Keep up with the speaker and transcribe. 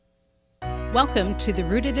Welcome to the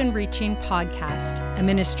Rooted and Reaching podcast, a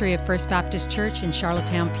ministry of First Baptist Church in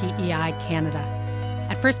Charlottetown, PEI, Canada.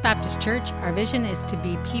 At First Baptist Church, our vision is to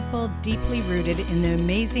be people deeply rooted in the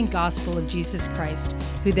amazing gospel of Jesus Christ,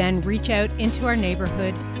 who then reach out into our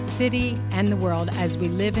neighborhood, city, and the world as we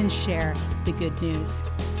live and share the good news.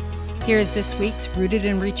 Here is this week's Rooted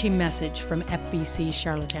and Reaching message from FBC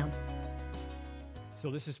Charlottetown. So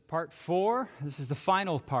this is part 4. This is the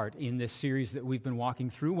final part in this series that we've been walking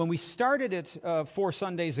through. When we started it 4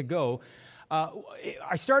 Sundays ago,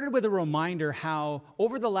 I started with a reminder how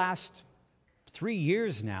over the last 3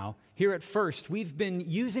 years now, here at First, we've been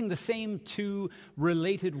using the same 2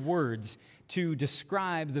 related words to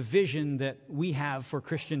describe the vision that we have for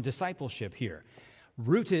Christian discipleship here: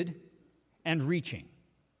 rooted and reaching.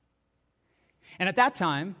 And at that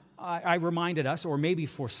time, I reminded us, or maybe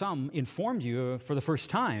for some informed you for the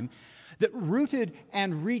first time, that rooted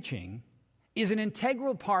and reaching is an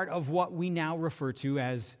integral part of what we now refer to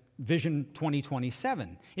as Vision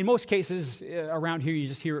 2027. In most cases around here, you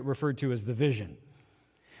just hear it referred to as the vision.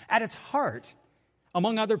 At its heart,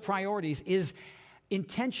 among other priorities, is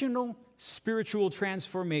intentional spiritual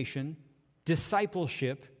transformation,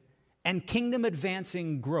 discipleship, and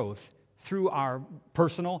kingdom-advancing growth through our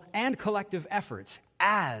personal and collective efforts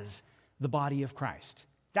as the body of Christ.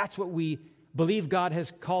 That's what we believe God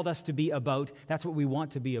has called us to be about. That's what we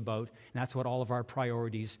want to be about. And that's what all of our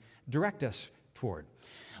priorities direct us toward.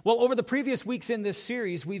 Well, over the previous weeks in this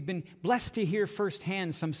series, we've been blessed to hear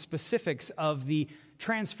firsthand some specifics of the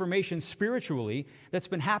transformation spiritually that's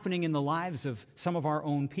been happening in the lives of some of our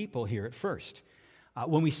own people here at First.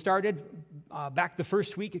 When we started back the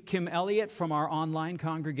first week, Kim Elliott from our online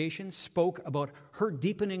congregation spoke about her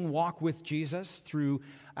deepening walk with Jesus through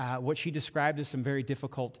what she described as some very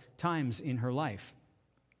difficult times in her life.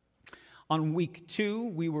 On week 2,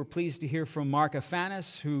 we were pleased to hear from Mark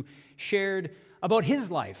Afanis, who shared about his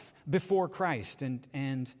life before Christ,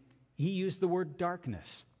 and he used the word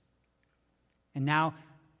darkness. And now,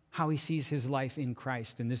 how he sees his life in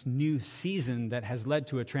Christ in this new season that has led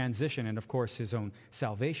to a transition and, of course, his own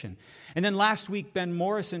salvation. And then last week, Ben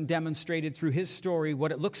Morrison demonstrated through his story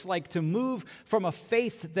what it looks like to move from a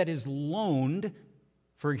faith that is loaned,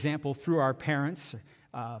 for example, through our parents'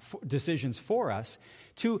 decisions for us,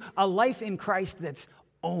 to a life in Christ that's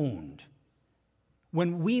owned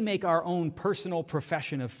when we make our own personal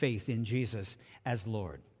profession of faith in Jesus as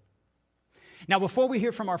Lord. Now, before we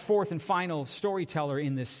hear from our 4th and final storyteller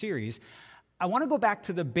in this series, I want to go back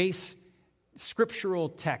to the base scriptural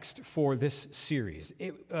text for this series.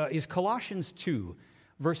 It is Colossians 2,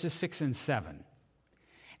 verses 6 and 7.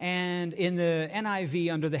 And in the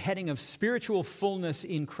NIV, under the heading of spiritual fullness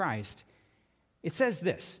in Christ, it says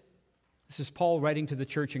this. This is Paul writing to the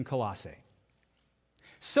church in Colossae.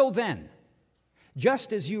 So then,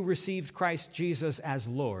 just as you received Christ Jesus as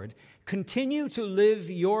Lord, continue to live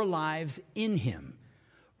your lives in Him,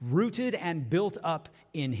 rooted and built up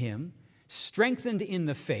in Him, strengthened in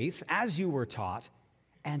the faith as you were taught,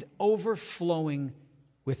 and overflowing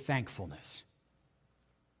with thankfulness.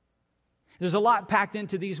 There's a lot packed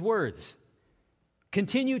into these words.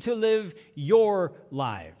 Continue to live your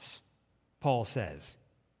lives, Paul says.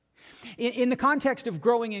 In the context of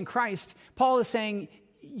growing in Christ, Paul is saying,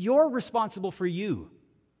 you're responsible for you.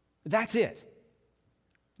 That's it.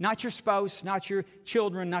 Not your spouse, not your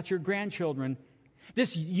children, not your grandchildren.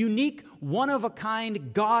 This unique,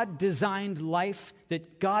 one-of-a-kind, God-designed life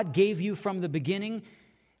that God gave you from the beginning,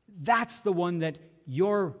 that's the one that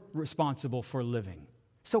you're responsible for living.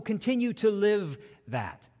 So continue to live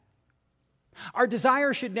that. Our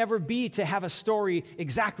desire should never be to have a story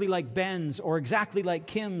exactly like Ben's or exactly like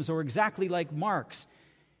Kim's or exactly like Mark's.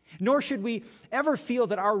 Nor should we ever feel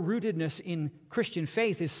that our rootedness in Christian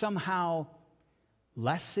faith is somehow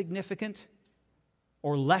less significant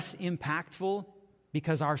or less impactful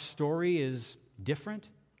because our story is different.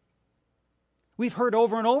 We've heard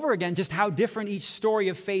over and over again just how different each story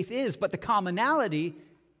of faith is, but the commonality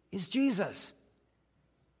is Jesus.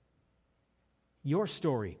 Your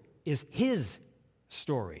story is His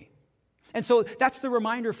story. And so that's the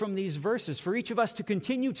reminder from these verses for each of us to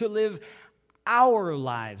continue to live our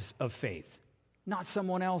lives of faith, not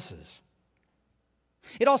someone else's.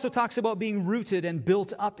 It also talks about being rooted and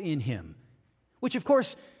built up in Him, which of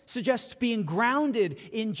course suggests being grounded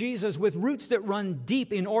in Jesus with roots that run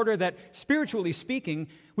deep in order that, spiritually speaking,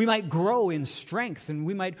 we might grow in strength and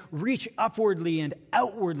we might reach upwardly and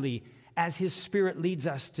outwardly as His Spirit leads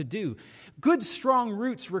us to do. Good, strong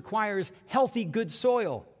roots requires healthy, good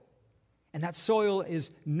soil. And that soil is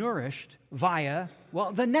nourished via,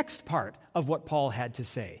 well, the next part of what Paul had to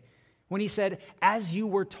say when he said, as you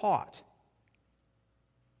were taught.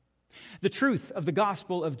 The truth of the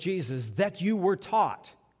gospel of Jesus that you were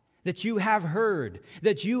taught, that you have heard,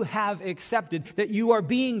 that you have accepted, that you are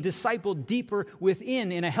being discipled deeper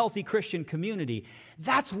within in a healthy Christian community.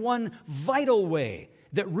 That's one vital way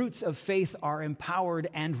that roots of faith are empowered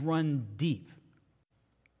and run deep.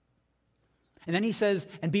 And then he says,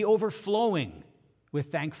 and be overflowing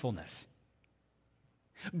with thankfulness.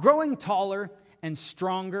 Growing taller and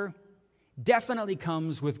stronger definitely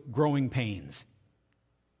comes with growing pains,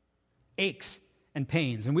 aches and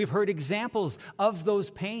pains. And we've heard examples of those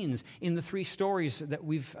pains in the 3 stories that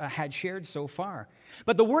we've had shared so far.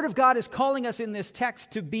 But the Word of God is calling us in this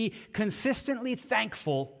text to be consistently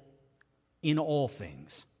thankful in all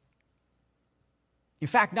things. In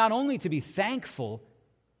fact, not only to be thankful,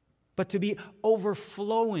 but to be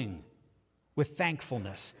overflowing with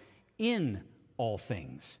thankfulness in all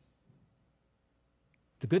things.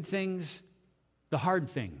 The good things, the hard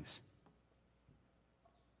things.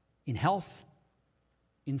 In health,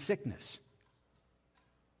 in sickness.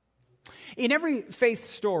 In every faith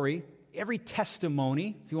story, every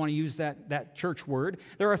testimony, if you want to use that church word,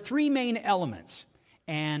 there are 3 main elements.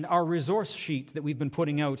 And our resource sheet that we've been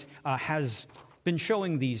putting out has been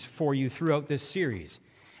showing these for you throughout this series.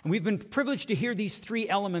 And we've been privileged to hear these 3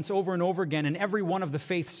 elements over and over again in every one of the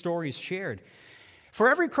faith stories shared. For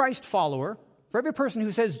every Christ follower, for every person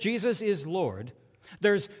who says Jesus is Lord,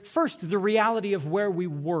 there's first the reality of where we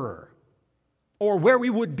were or where we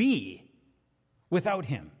would be without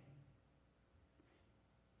Him.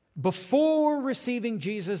 Before receiving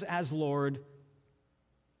Jesus as Lord,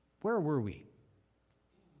 where were we?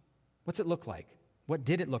 What's it look like? What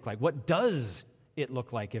did it look like? What does it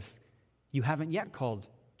look like if you haven't yet called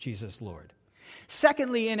Jesus Lord?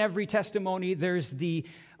 Secondly, in every testimony, there's the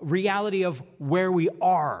reality of where we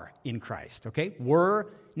are in Christ, okay?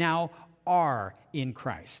 Were, now are in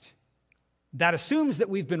Christ. That assumes that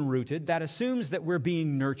we've been rooted. That assumes that we're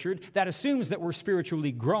being nurtured. That assumes that we're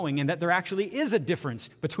spiritually growing and that there actually is a difference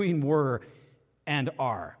between were and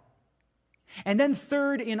are. And then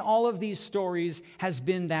third in all of these stories has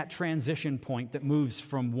been that transition point that moves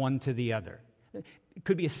from one to the other. It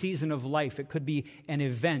could be a season of life. It could be an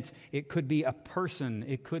event. It could be a person.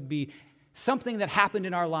 It could be something that happened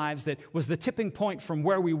in our lives that was the tipping point from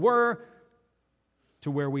where we were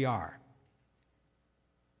to where we are.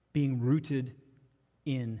 Being rooted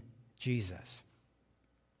in Jesus.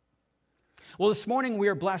 Well, this morning we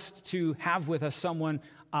are blessed to have with us someone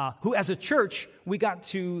who, as a church, we got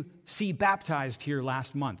to see baptized here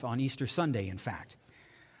last month, on Easter Sunday, in fact.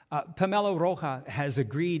 Pamela Roja has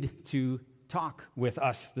agreed to talk with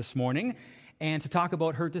us this morning and to talk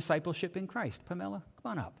about her discipleship in Christ. Pamela,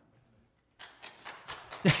 come on up.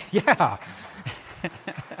 Yeah.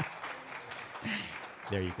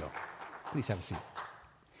 There you go. Please have a seat.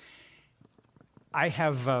 I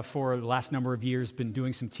have, for the last number of years, been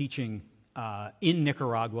doing some teaching in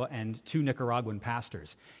Nicaragua and to Nicaraguan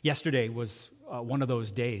pastors. Yesterday was one of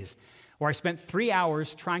those days where I spent 3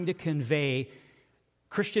 hours trying to convey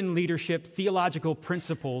Christian leadership, theological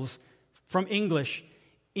principles from English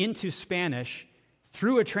into Spanish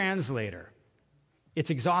through a translator. It's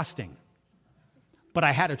exhausting, but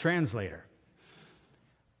I had a translator.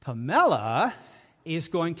 Pamela is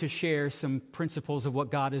going to share some principles of what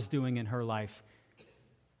God is doing in her life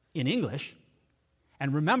in English.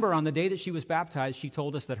 And remember, on the day that she was baptized, she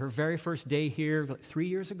told us that her very first day here, 3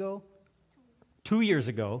 years ago, 2 years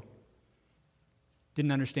ago,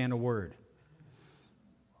 didn't understand a word.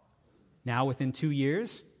 Now, within 2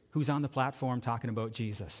 years, who's on the platform talking about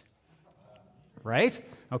Jesus? Right?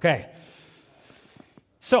 Okay.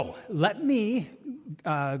 So, let me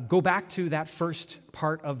go back to that first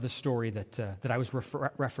part of the story that I was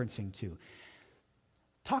referencing to.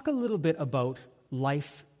 Talk a little bit about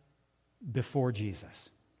life before Jesus.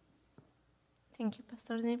 Thank you,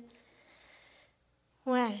 Pastor Nim.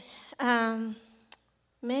 Well,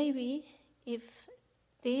 maybe if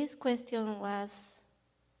this question was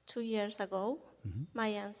 2 years ago, my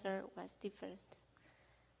answer was different.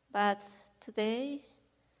 But today,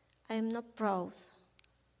 I am not proud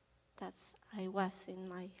that I was in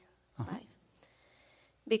my life.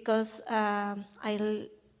 Because I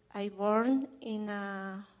born in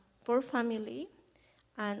a poor family,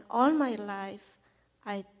 and all my life,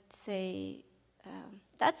 I'd say,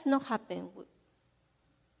 that's not happened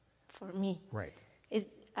for me. Right.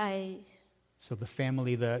 So the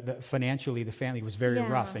family, financially, the family was very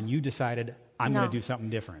rough, and you decided, I'm going to do something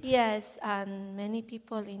different. Yes, and many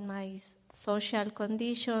people in my social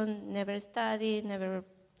condition never study, never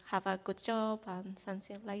have a good job, and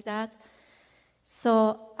something like that.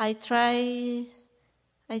 So I tried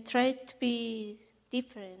to be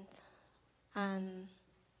different, and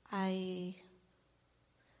and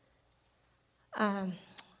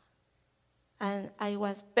I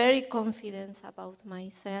was very confident about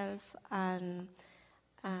myself, and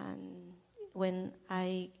when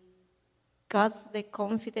I got the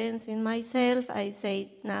confidence in myself, I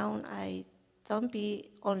say now I don't be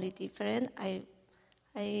only different. I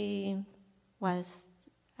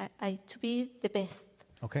to be the best.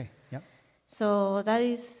 Okay. Yep. So that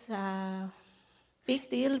is a big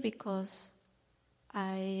deal because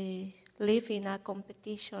I live in a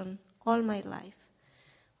competition all my life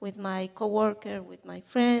with my coworker, with my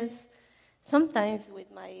friends, sometimes with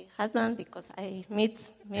my husband because I meet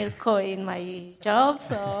Mirko in my job,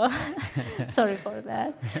 so sorry for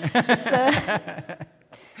that.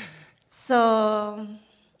 So,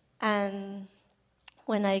 and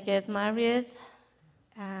when I get married,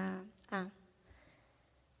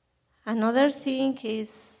 another thing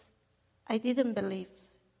is I didn't believe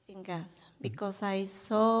in God because I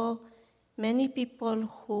saw many people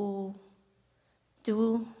who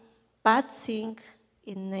do bad things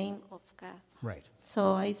in name of God. Right.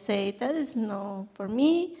 So I say, that is no, for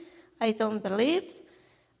me, I don't believe.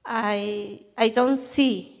 I don't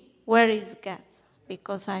see where is God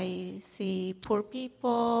because I see poor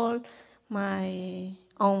people. My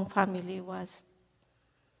own family was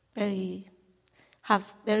very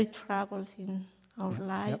troubles in our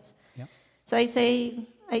lives. Yep. So I say,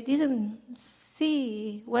 I didn't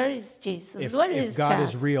see where is Jesus, where is God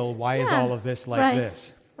is real, why is all of this like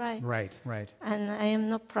this? Right. Right. And I am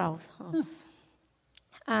not proud of.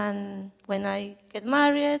 And when I got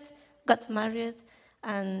married,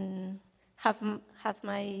 and had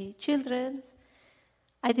my children,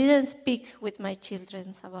 I didn't speak with my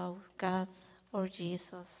children about God or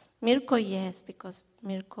Jesus. Mirko, yes, because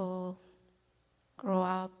Mirko grew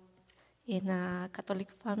up in a Catholic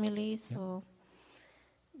family, so.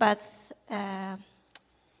 But I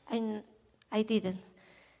didn't.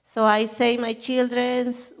 So I say my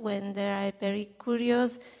children, when they are very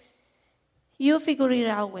curious, you figure it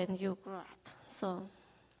out when you grow up. So,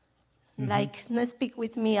 not speak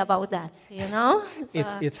with me about that, you know?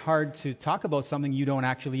 So, it's hard to talk about something you don't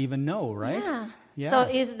actually even know, right? Yeah. So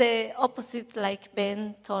it's the opposite like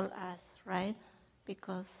Ben told us, right?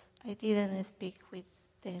 Because I didn't speak with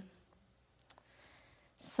them.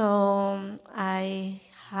 So I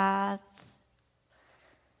had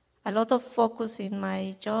a lot of focus in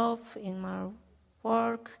my job, in my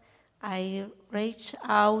work. I reached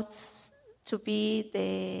out to be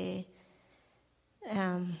the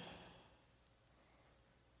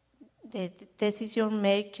decision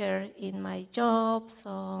maker in my job.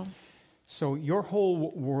 So your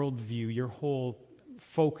whole worldview, your whole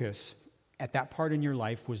focus at that part in your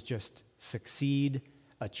life was just succeed,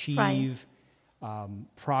 achieve,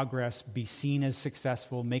 progress, be seen as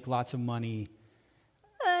successful, make lots of money.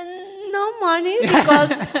 No money,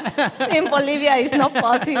 because in Bolivia it's not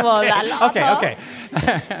possible. Okay.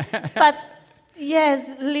 But yes,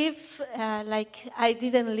 live like I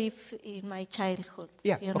didn't live in my childhood,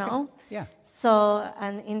 you know? Yeah. So,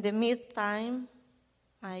 and in the meantime,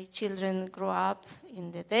 my children grew up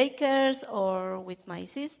in the daycares or with my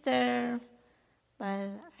sister, but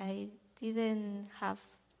I didn't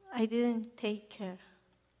take care of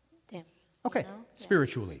them. Okay, you know?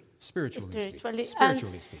 spiritually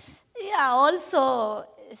speaking. Yeah, also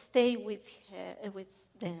stay with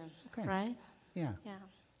them, right? Yeah.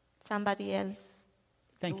 Somebody else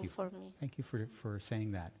Thank you for me. Thank you for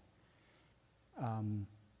saying that.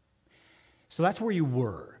 So that's where you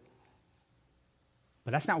were,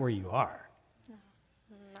 but that's not where you are. No.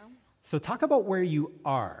 So talk about where you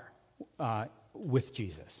are with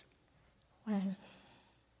Jesus. Well,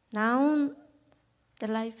 now the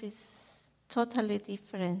life is totally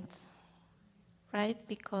different, right?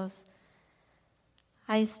 Because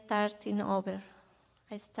I start in over.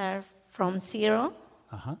 I start from zero,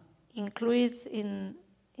 include in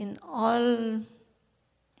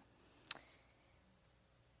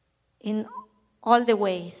all the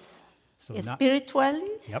ways. So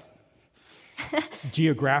spiritually. Yep.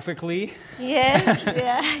 Geographically. Yes,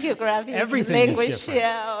 geographic. Everything language, is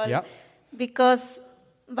different. Yep. Because,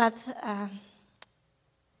 but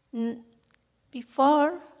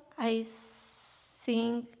before I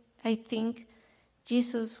think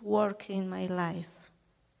Jesus worked in my life.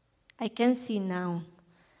 I can see now,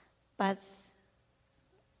 but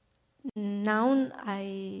now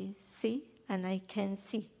I see and I can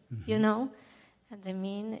see, you know? And the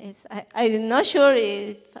mean is, I'm not sure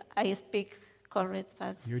if I speak correct,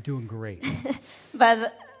 but... You're doing great.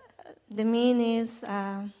 But the mean is,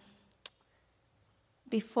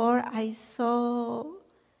 before I saw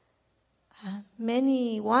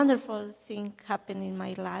many wonderful things happened in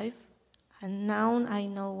my life, and now I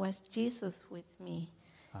know was Jesus with me.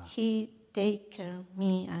 He take care of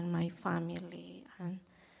me and my family,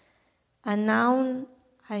 and now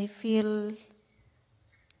I feel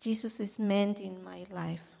Jesus is meant in my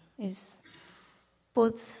life. Is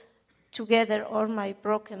put together all my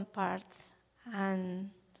broken parts,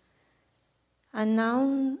 and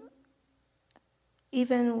now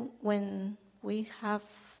even when we have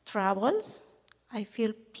troubles, I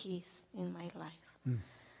feel peace in my life.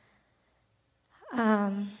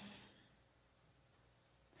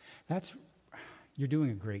 You're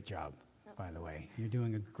doing a great job, by the way. You're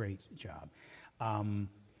doing a great job.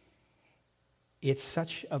 It's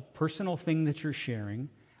such a personal thing that you're sharing.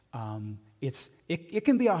 It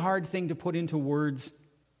can be a hard thing to put into words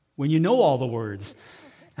when you know all the words.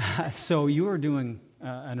 So you are doing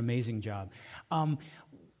an amazing job.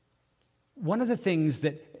 One of the things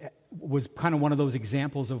that was kind of one of those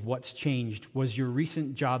examples of what's changed was your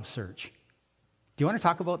recent job search. Do you want to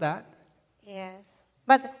talk about that? Yes.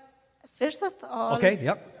 But first of all... Okay,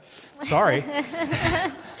 yep. Sorry.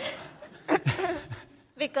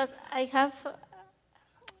 Because I have...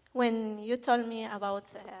 When you told me about...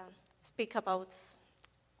 speak about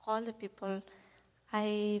all the people,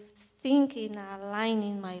 I think in a line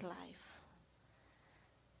in my life.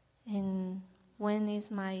 And when is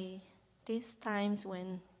these times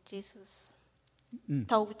when Jesus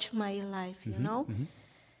touched my life, you know? Mm-hmm.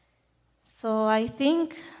 So I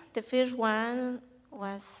think the first one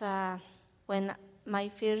was when my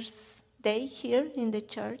first day here in the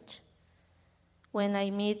church, when I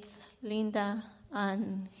meet Linda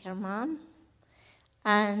and her mom,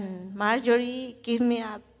 and Marjorie gave me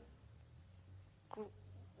a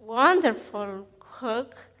wonderful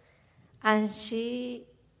hug, and she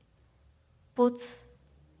put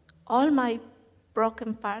all my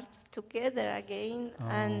broken parts together again,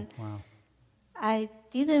 and wow. I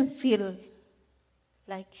didn't feel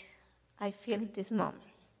like I feel this moment.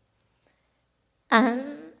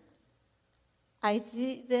 And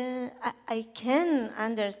I can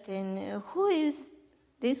understand who is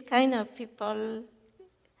this kind of people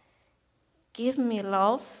give me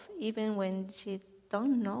love even when she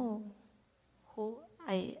don't know who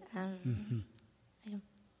I am. Mm-hmm.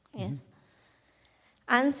 Yes. Mm-hmm.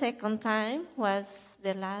 And second time was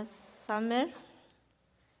the last summer.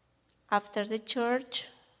 After the church,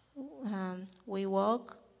 we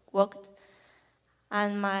walked,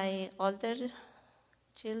 and my older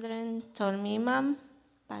children told me, Mom,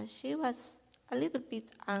 but she was a little bit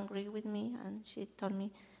angry with me, and she told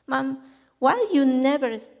me, Mom, why you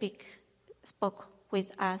never spoke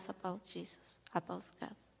with us about Jesus, about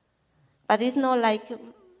God? But it's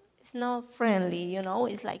not friendly, you know,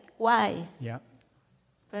 it's like, why? Yeah.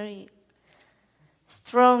 Very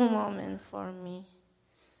strong moment for me.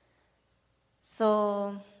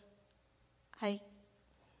 So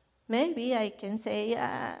maybe I can say,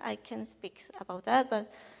 I can speak about that,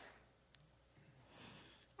 but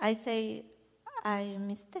I say I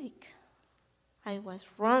mistake. I was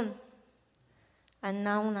wrong. And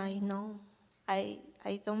now I know. I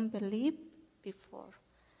don't believe before.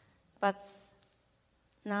 But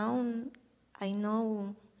now I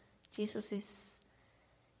know Jesus is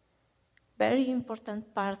very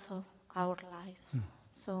important part of our lives.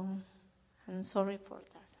 So I'm sorry for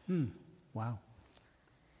that. Wow.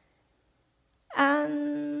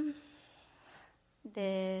 And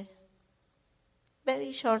the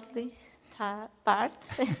very shortly part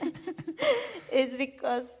is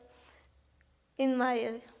because in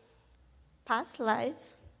my past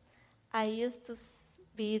life, I used to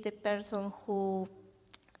be the person who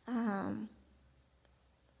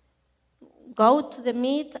go to the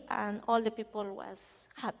meet and all the people was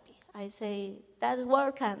happy. I say, that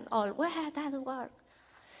work, and all, where that work?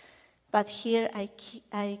 But here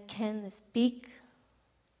I can speak.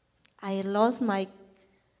 I lost my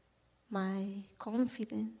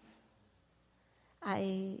confidence.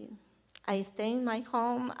 I stay in my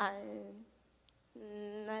home.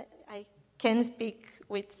 I can speak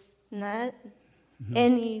with not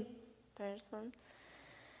any person.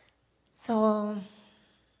 So,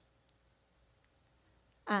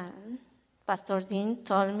 and Pastor Dean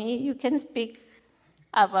told me, you can speak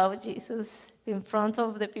about Jesus in front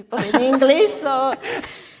of the people in English. So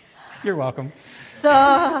you're welcome.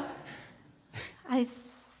 So I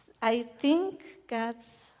think God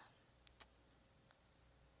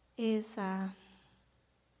is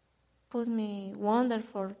put me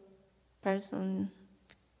wonderful person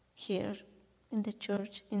here in the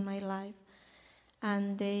church in my life,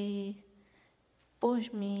 and they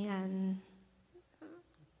push me and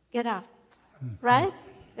get up, right?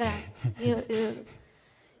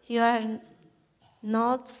 You are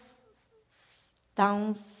not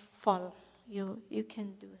downfall. You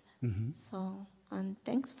can do that. Mm-hmm. So, and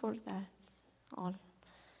thanks for that. All.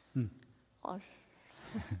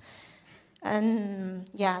 And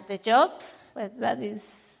yeah, the job, but that is.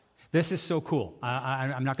 This is so cool.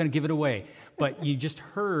 I'm not going to give it away, but you just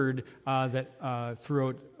heard that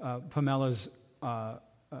throughout Pamela's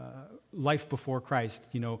life before Christ,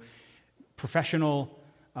 professional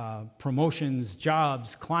promotions,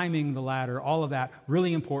 jobs, climbing the ladder, all of that,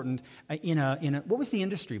 really important. In a what was the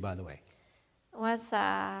industry, by the way? Was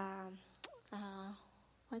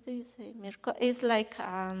what do you say? It's like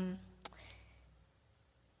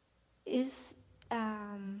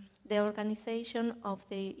the organization of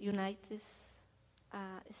the United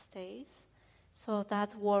States. So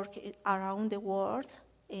that work around the world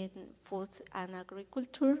in food and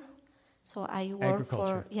agriculture. So I work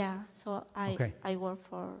for I work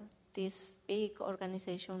for this big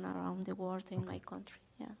organization around the world in my country.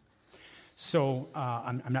 Yeah. So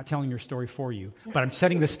I'm not telling your story for you, but I'm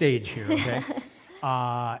setting the stage here, okay?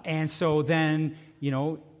 And so then,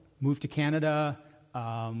 moved to Canada,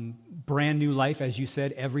 brand new life, as you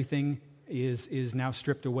said, everything is now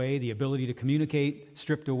stripped away, the ability to communicate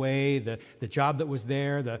stripped away, the job that was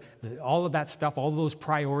there, all of that stuff, all of those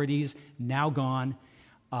priorities now gone.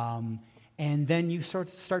 And then you start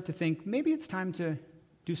to think, maybe it's time to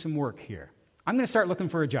do some work here. I'm going to start looking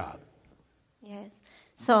for a job. Yes.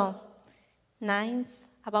 So,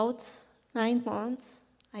 about 9 months,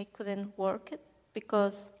 I couldn't work it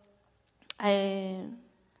because I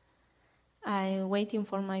waiting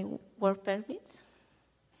for my work permit.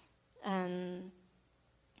 And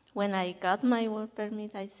when I got my work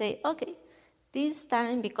permit, I say, okay, this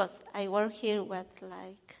time, because I work here with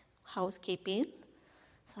like housekeeping,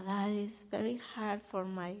 so that is very hard for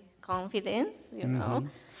my confidence, know.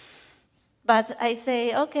 But I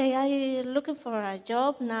say, okay, I'm looking for a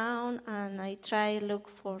job now, and I try look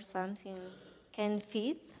for something can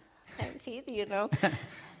fit,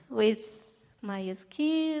 with my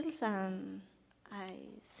skills, and I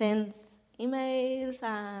send emails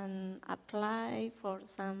and apply for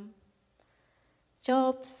some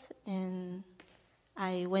jobs, and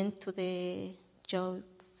I went to the job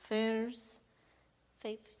fairs.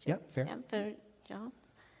 Fair job.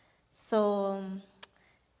 So,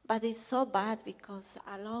 but it's so bad because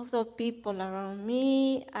a lot of people around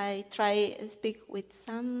me, I try to speak with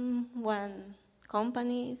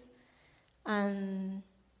companies, and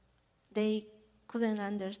they couldn't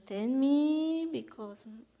understand me because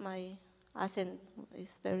my accent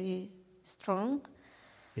is very strong.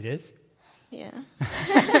 It is? Yeah.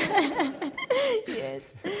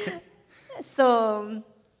 Yes. So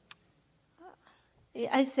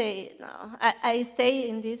I say, no, I stay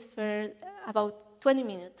in this for about 20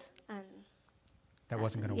 minutes. And that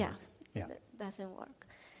wasn't going to work. Yeah. That doesn't work.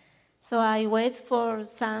 So I wait for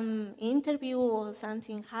some interview or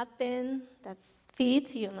something happen that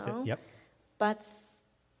fit, Yep. But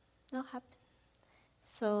not happen.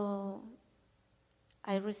 So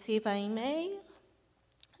I receive an email.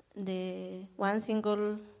 The one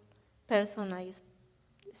single person I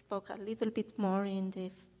spoke a little bit more in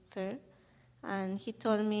the fair, and he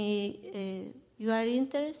told me, you are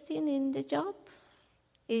interested in the job?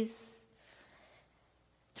 Is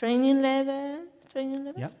training level?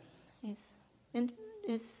 Yep.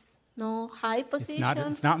 It's no high position.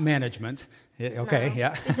 It's not management. Okay, no,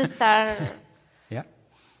 yeah. It's a start. Yeah.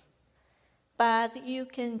 But you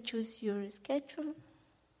can choose your schedule,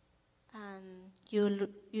 and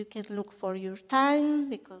you can look for your time,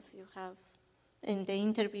 because you have, in the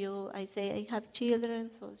interview, I say I have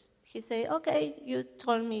children, so he say, okay, you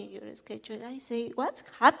told me your schedule. I say, what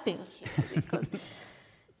happened here? Because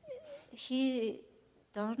he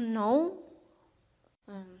don't know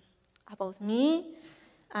about me,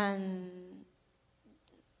 and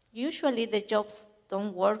usually the jobs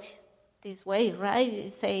don't work this way, right? They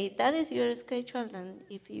say, that is your schedule, and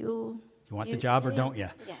if you want the job or don't you?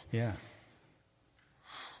 Yeah.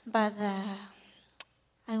 But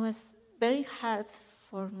it was very hard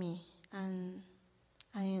for me, and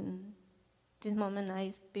in this moment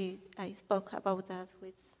I spoke about that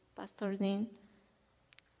with Pastor Dean,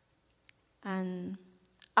 and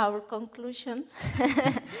our conclusion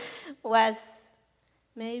was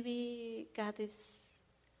maybe God is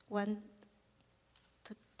want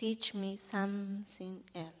to teach me something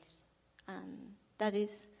else, and that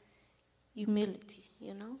is humility,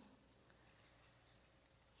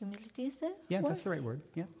 Humility is there? Yeah, that's the right word,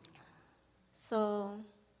 yeah. So,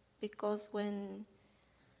 because when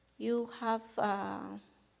you have,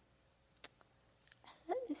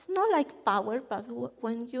 it's not like power, but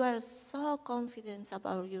when you are so confident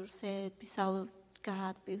about yourself, without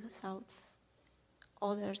God, without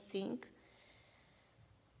other things,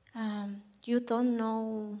 you don't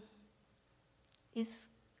know. It's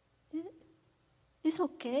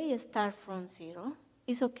okay to start from zero.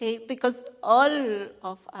 It's okay because all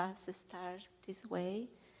of us start this way,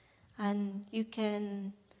 and you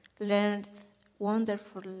can learn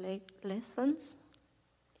wonderful lessons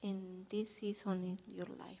in this season in your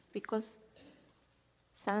life, because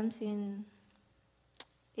something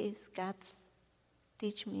is God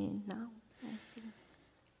teach me now, I think.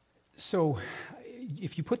 So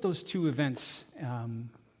if you put those two events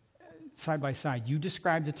side by side, you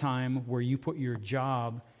described a time where you put your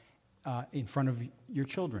job in front of your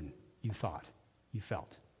children, you felt.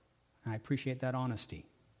 And I appreciate that honesty.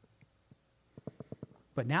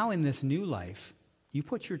 But now in this new life, you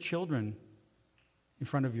put your children in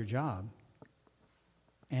front of your job,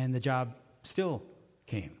 and the job still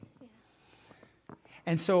came. Yeah.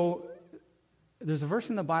 And so there's a verse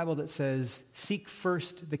in the Bible that says, seek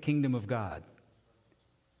first the kingdom of God,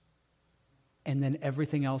 and then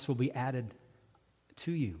everything else will be added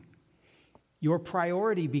to you. Your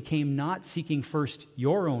priority became not seeking first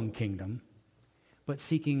your own kingdom, but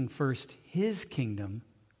seeking first His kingdom,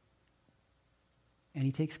 and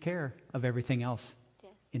He takes care of everything else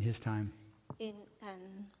in His time.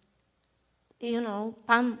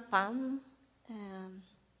 Pam,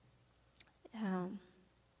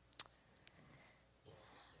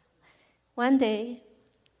 one day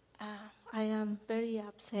I am very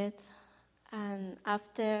upset, and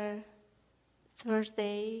after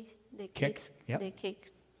Thursday, the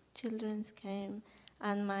children came,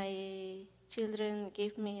 and my children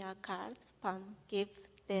gave me a card. Pam gave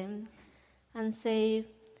them, and say,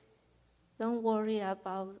 don't worry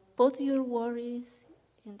about, put your worries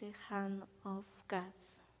in the hand of God,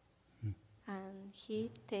 and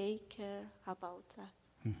He take care about that.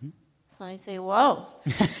 Mm-hmm. So I say, wow.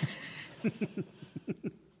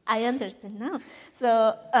 I understand now.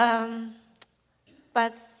 So,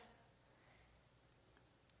 but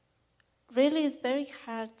really it's very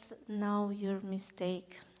hard to know your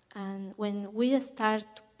mistake. And when we start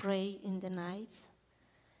to pray in the night,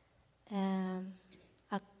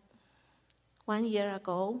 1 year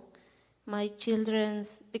ago, my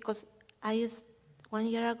children's, because 1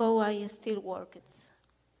 year ago I still worked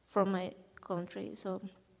from my country, so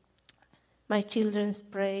my children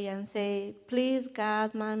pray and say, please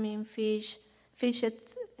God, Mommy fished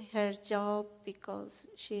her job because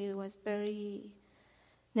she was very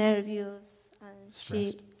nervous and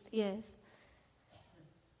stressed. Yes.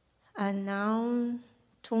 And now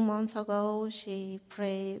 2 months ago she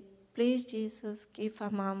prayed, please Jesus, give a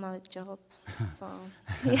mama a job. So,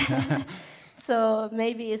 yeah. So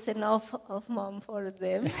maybe it's enough of mom for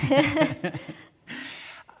them.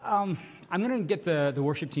 I'm going to get the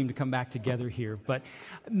worship team to come back together here, but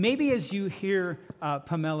maybe as you hear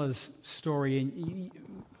Pamela's story, and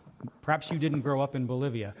perhaps you didn't grow up in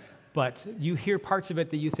Bolivia, but you hear parts of it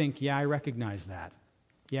that you think, yeah, I recognize that.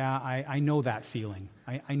 Yeah, I know that feeling.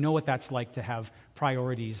 I know what that's like to have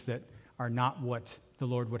priorities that are not what the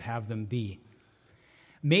Lord would have them be.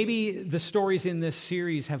 Maybe the stories in this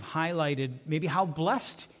series have highlighted maybe how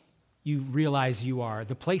blessed you realize you are.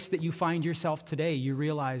 The place that you find yourself today, you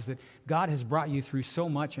realize that God has brought you through so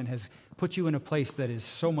much and has put you in a place that is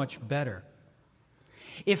so much better.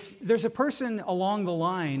 If there's a person along the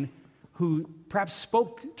line who perhaps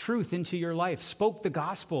spoke truth into your life, spoke the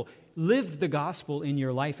gospel, lived the gospel in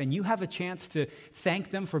your life, and you have a chance to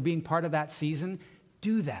thank them for being part of that season,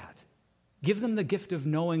 do that. Give them the gift of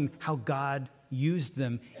knowing how God used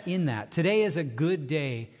them in that. Today is a good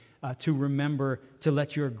day to remember to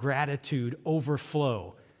let your gratitude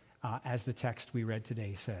overflow, as the text we read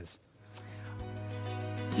today says.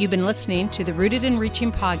 You've been listening to the Rooted and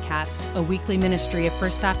Reaching podcast, a weekly ministry of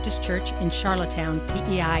First Baptist Church in Charlottetown,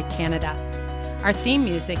 PEI, Canada. Our theme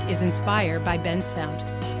music is inspired by Bensound.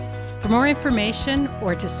 For more information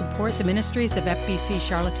or to support the ministries of FBC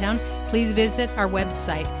Charlottetown, please visit our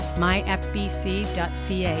website,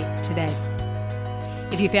 myfbc.ca today.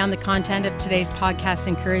 If you found the content of today's podcast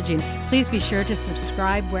encouraging, please be sure to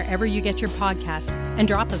subscribe wherever you get your podcast and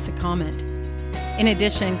drop us a comment. In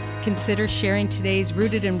addition, consider sharing today's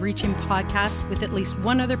Rooted and Reaching podcast with at least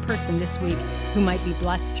one other person this week who might be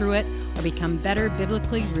blessed through it or become better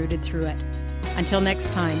biblically rooted through it. Until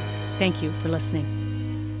next time, thank you for listening.